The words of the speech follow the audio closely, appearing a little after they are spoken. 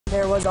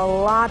There was a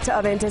lot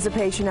of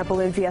anticipation at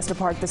Balloon Fiesta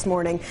Park this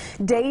morning.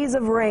 Days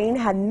of rain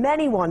had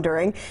many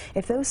wondering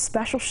if those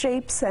special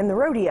shapes and the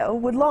rodeo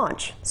would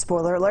launch.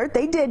 Spoiler alert,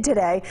 they did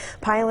today.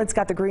 Pilots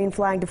got the green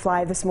flag to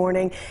fly this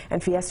morning,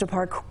 and Fiesta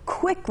Park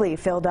quickly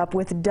filled up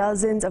with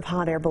dozens of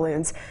hot air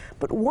balloons.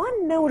 But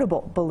one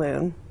notable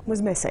balloon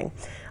was missing,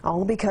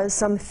 all because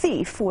some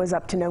thief was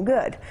up to no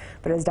good.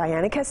 But as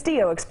Diana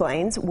Castillo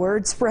explains,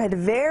 word spread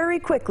very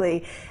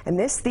quickly, and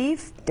this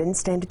thief didn't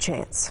stand a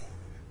chance.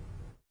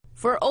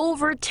 For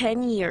over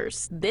 10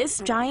 years, this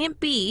giant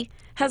bee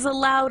has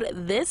allowed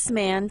this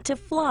man to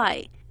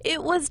fly.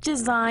 It was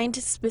designed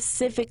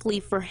specifically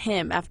for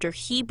him after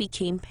he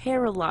became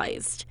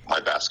paralyzed.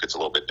 My basket's a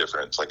little bit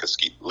different. It's like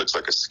looks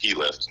like a ski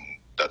lift, and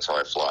that's how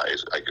I fly.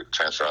 I could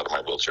transfer out of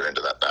my wheelchair into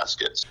that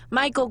basket.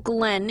 Michael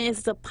Glenn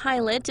is the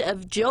pilot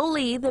of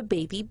Jolie the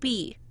baby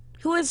bee,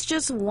 who is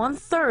just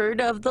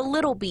 1/3 of the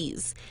little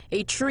bees,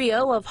 a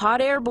trio of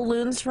hot air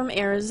balloons from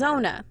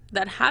Arizona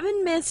that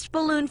haven't missed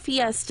Balloon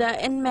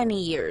Fiesta in many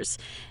years,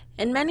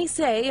 and many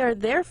say are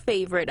their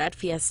favorite at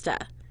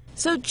Fiesta.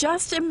 So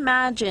just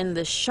imagine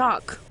the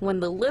shock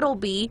when the little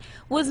bee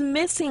was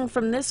missing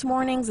from this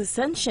morning's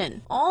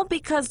ascension, all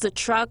because the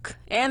truck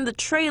and the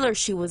trailer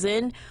she was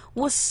in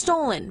was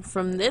stolen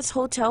from this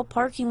hotel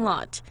parking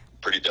lot.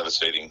 Pretty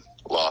devastating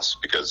loss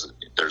because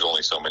there's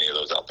only so many of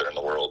those out there in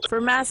the world. For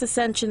mass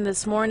ascension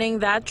this morning,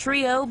 that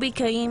trio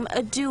became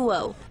a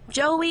duo.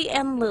 Joey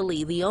and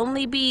Lily, the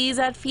only bees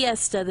at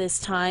Fiesta this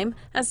time,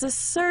 as the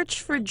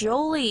search for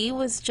Jolie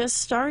was just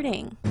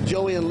starting.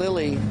 Joey and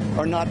Lily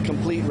are not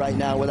complete right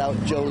now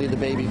without Jolie the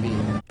baby bee.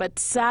 But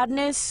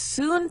sadness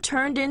soon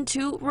turned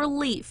into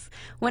relief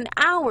when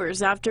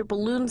hours after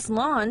balloons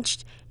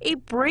launched, a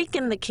break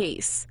in the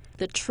case.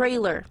 The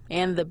trailer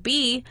and the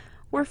bee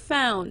were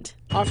found.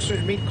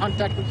 Officers made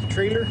contact with the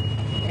trailer,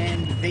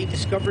 and they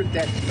discovered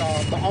that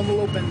the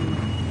envelope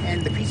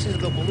and the pieces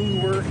of the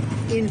balloon were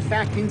in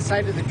fact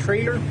inside of the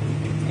trailer.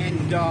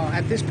 And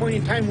at this point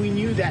in time, we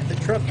knew that the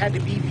truck had to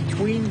be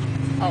between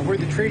where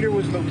the trailer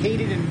was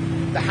located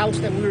and the house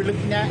that we were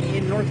looking at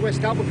in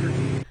northwest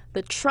Albuquerque.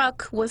 The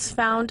truck was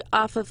found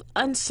off of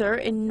Unser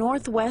in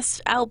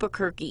northwest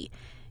Albuquerque.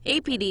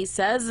 APD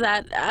says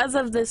that as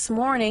of this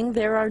morning,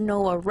 there are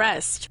no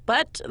arrests,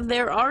 but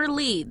there are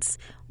leads,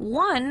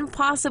 one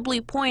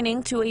possibly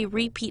pointing to a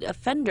repeat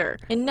offender.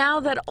 And now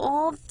that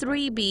all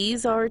three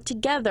bees are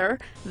together,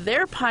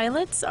 their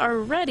pilots are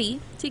ready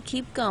to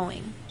keep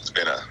going. It's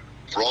been a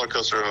roller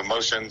coaster of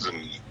emotions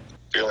and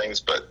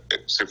feelings, but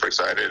super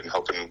excited and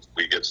hoping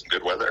we get some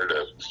good weather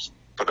to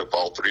put up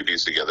all three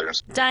bees together.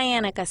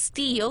 Diana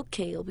Castillo,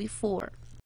 KOB4.